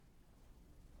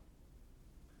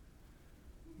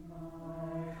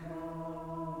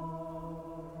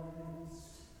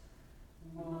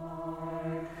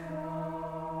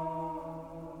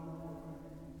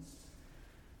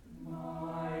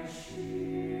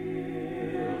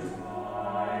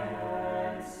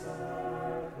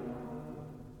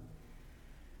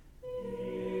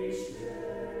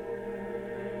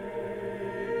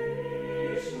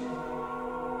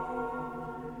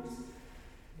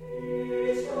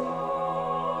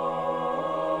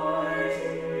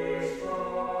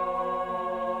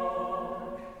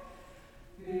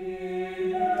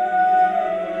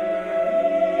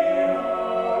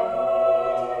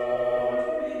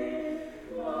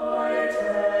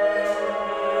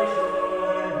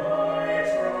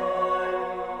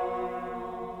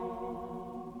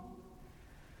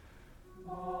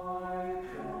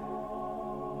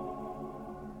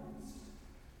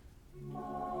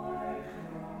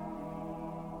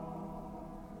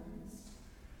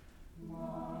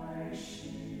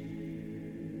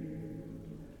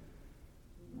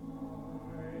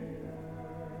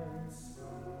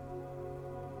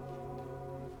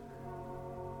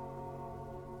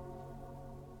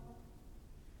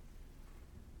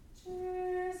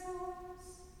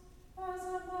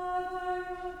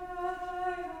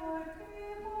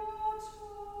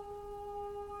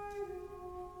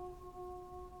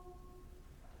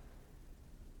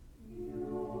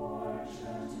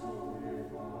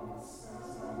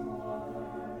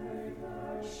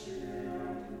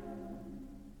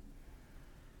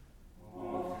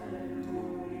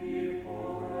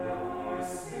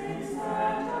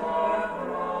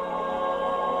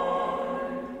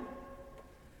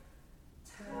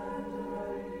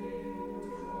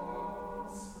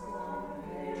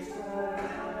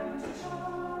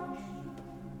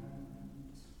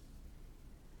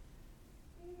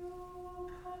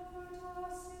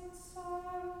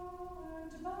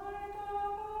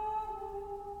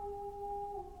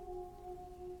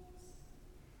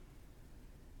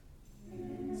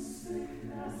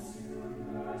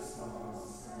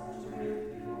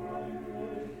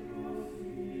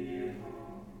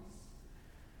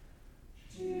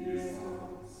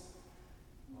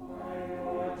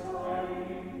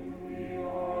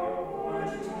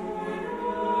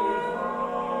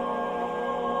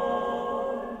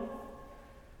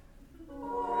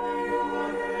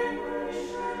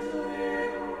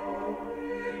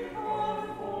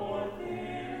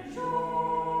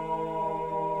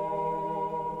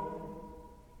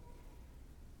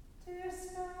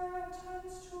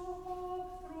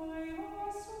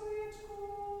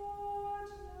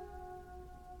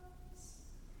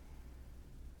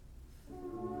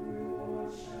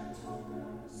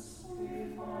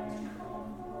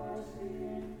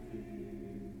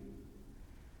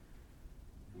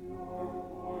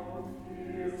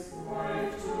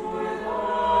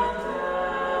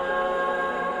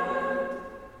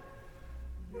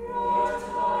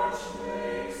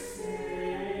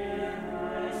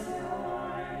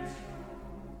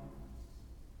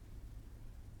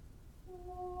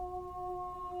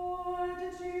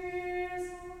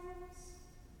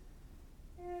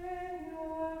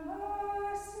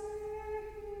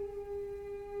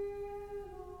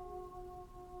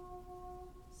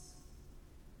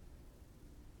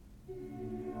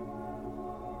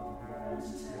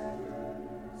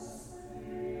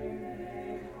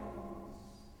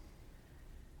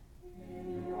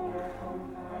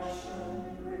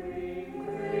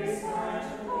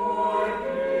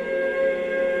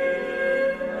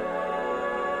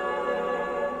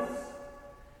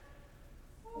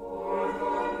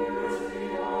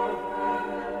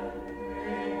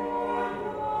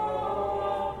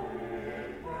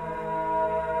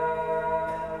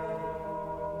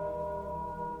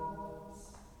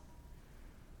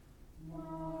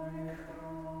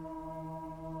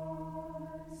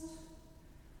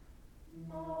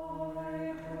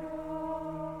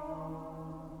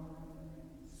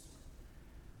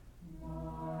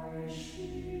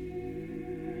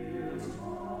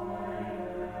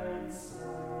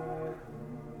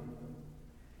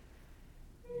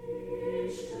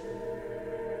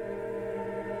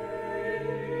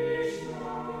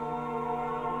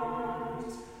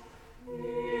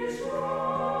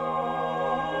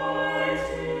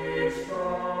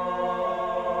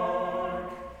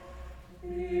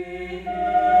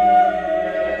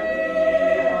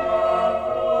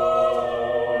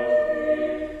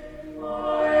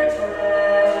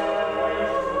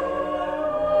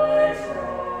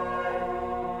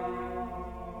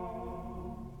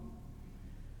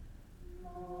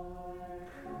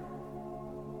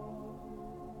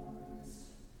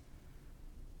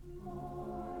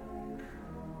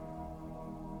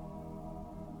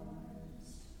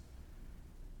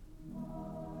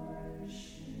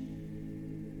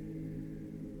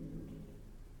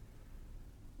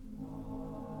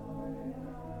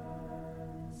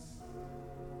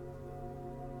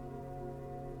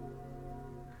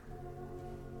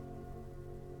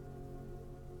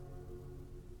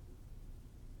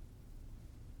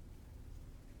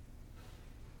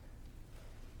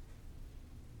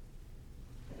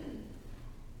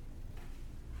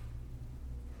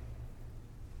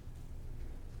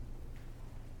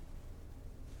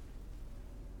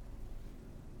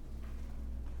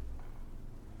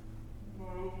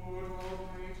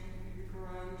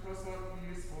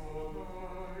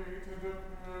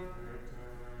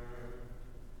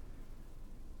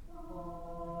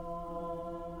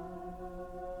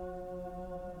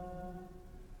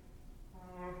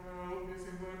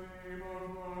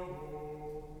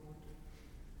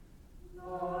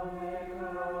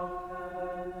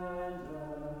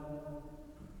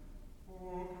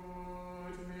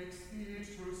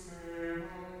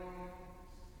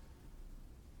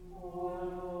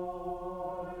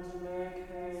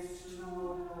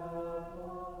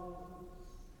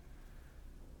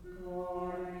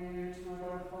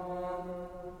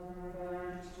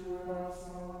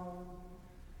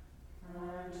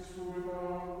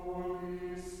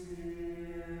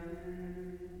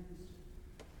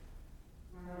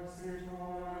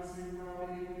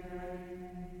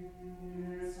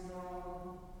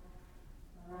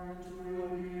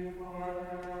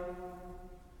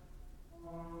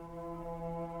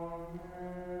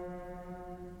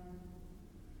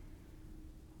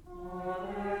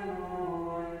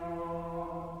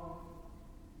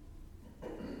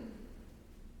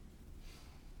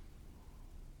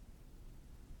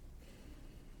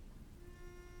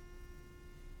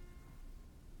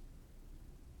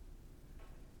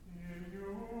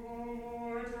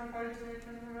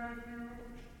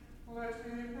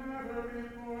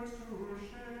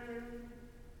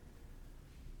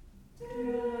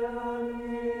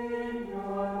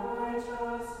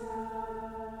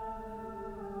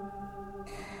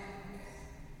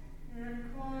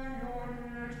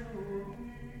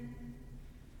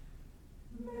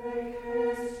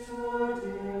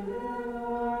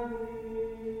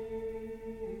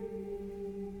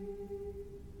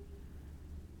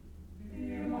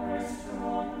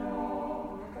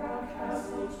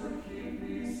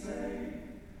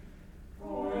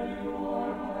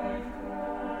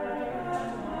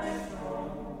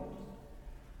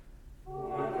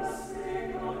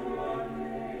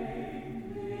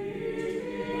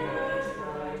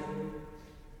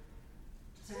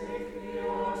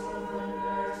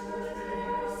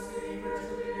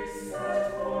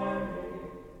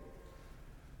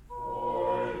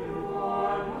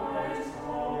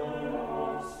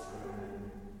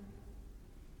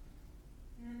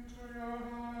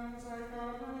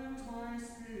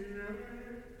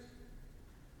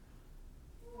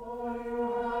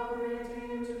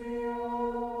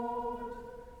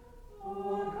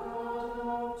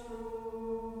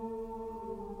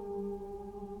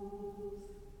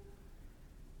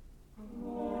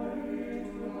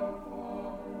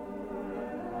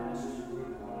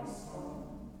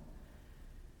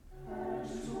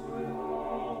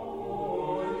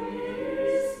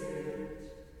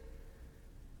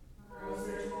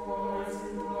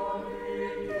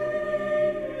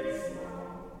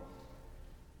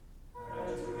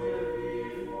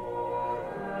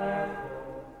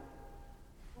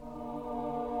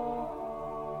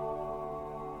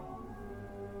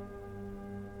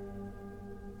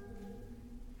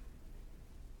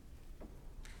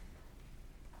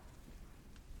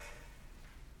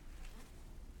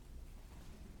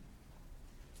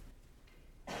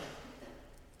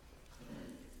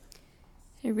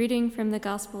A reading from the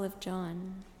Gospel of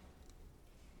John.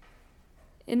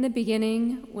 In the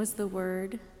beginning was the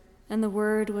Word, and the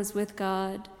Word was with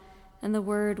God, and the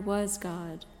Word was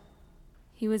God.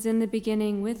 He was in the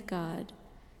beginning with God.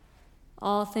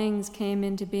 All things came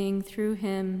into being through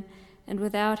him, and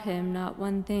without him not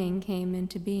one thing came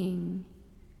into being.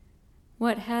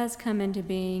 What has come into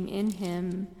being in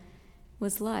him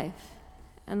was life,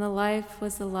 and the life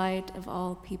was the light of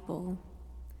all people.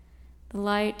 The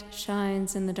light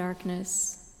shines in the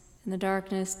darkness, and the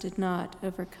darkness did not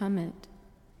overcome it.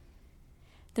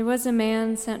 There was a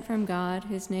man sent from God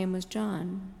whose name was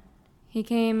John. He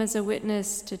came as a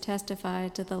witness to testify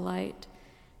to the light,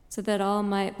 so that all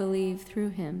might believe through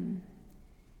him.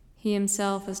 He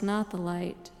himself was not the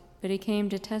light, but he came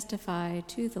to testify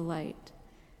to the light.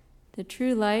 The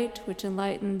true light, which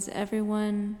enlightens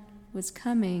everyone, was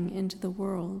coming into the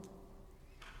world.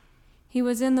 He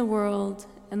was in the world,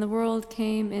 and the world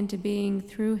came into being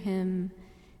through him,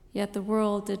 yet the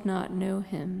world did not know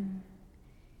him.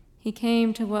 He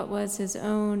came to what was his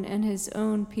own, and his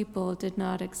own people did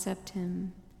not accept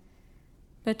him.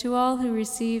 But to all who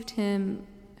received him,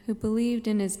 who believed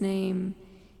in his name,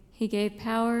 he gave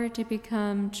power to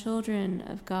become children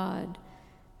of God,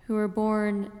 who were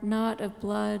born not of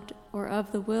blood or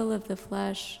of the will of the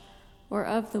flesh or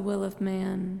of the will of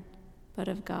man, but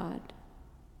of God.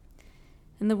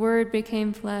 And the Word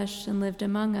became flesh and lived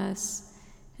among us,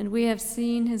 and we have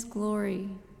seen his glory,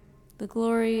 the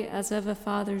glory as of a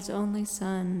Father's only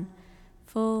Son,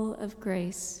 full of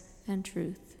grace and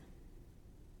truth.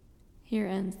 Here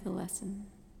ends the lesson.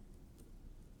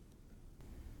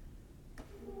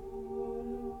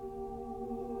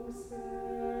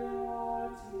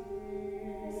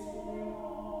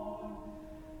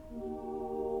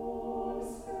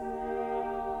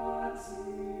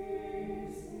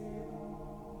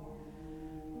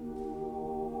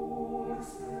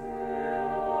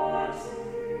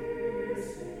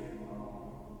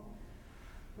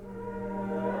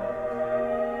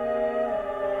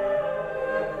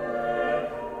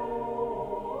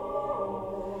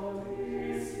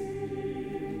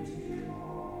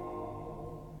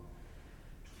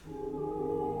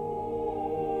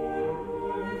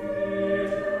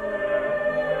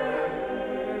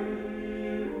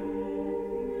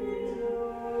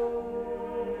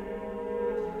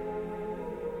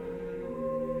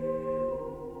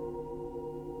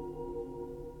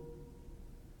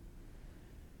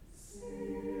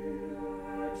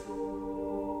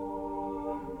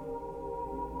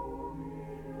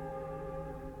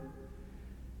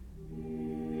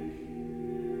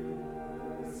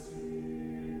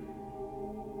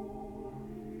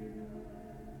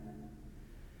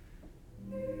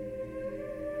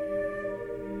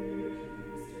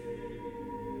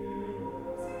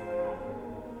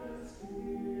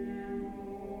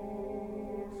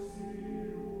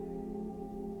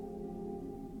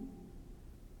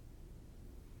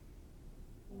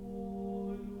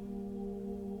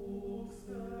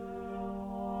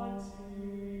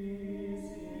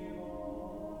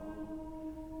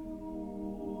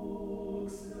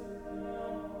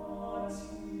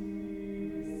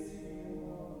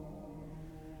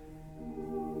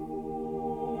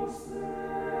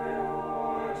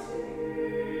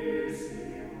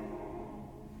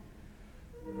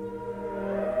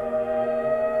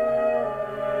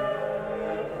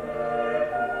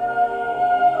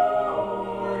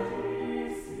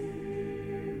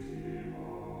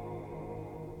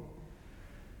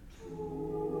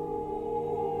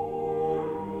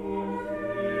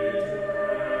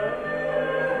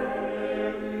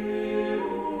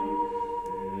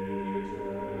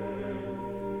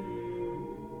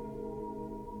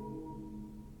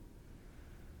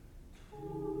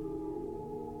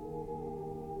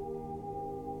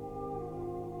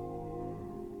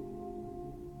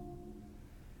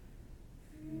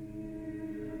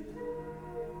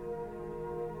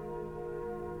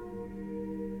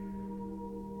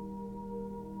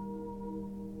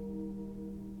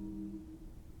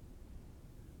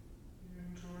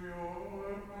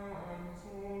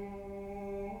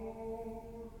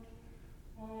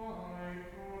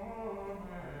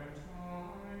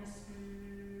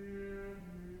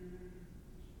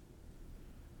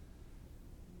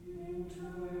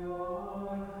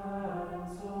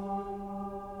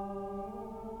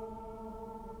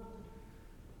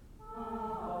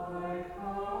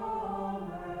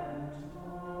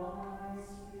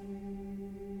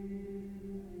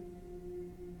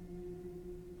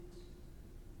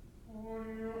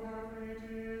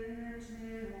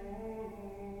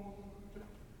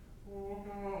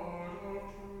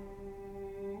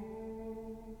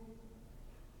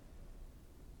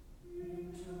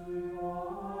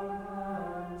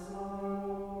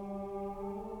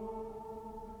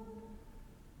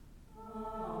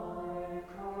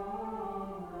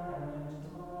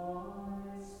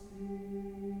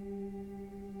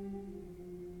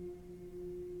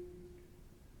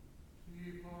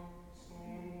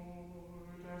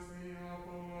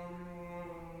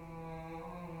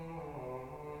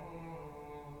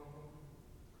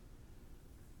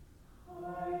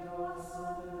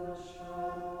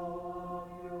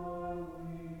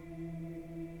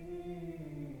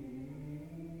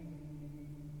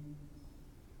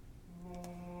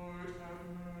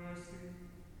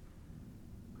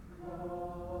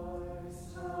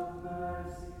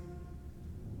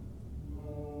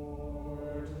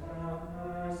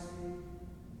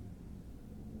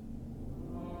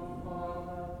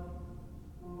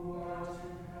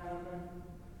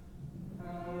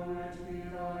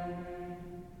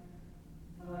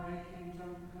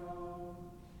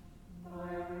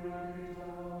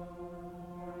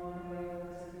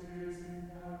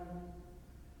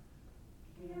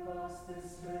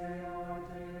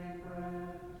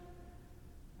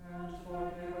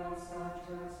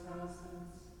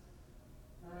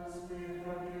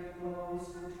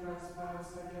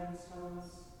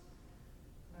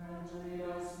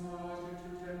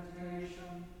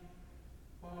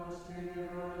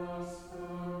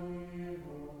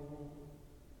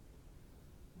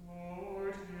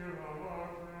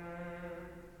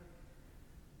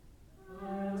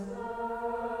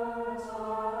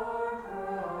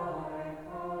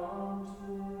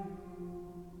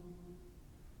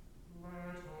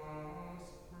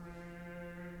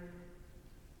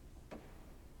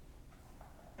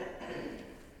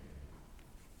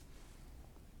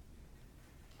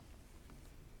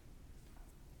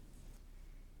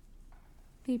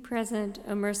 Be present,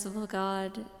 O merciful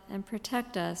God, and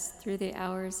protect us through the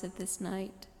hours of this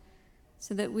night,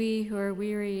 so that we who are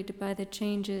wearied by the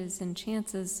changes and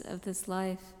chances of this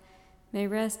life may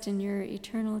rest in your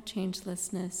eternal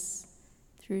changelessness.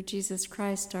 Through Jesus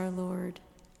Christ our Lord.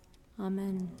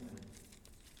 Amen.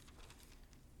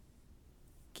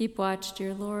 Keep watch,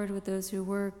 dear Lord, with those who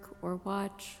work or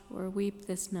watch or weep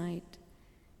this night,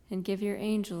 and give your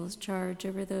angels charge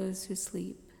over those who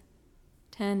sleep.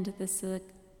 Tend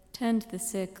the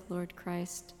sick, Lord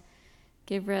Christ.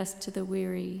 Give rest to the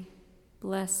weary.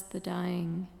 Bless the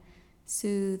dying.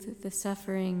 Soothe the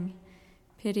suffering.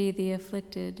 Pity the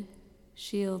afflicted.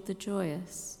 Shield the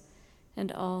joyous.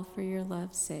 And all for your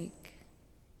love's sake.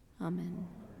 Amen.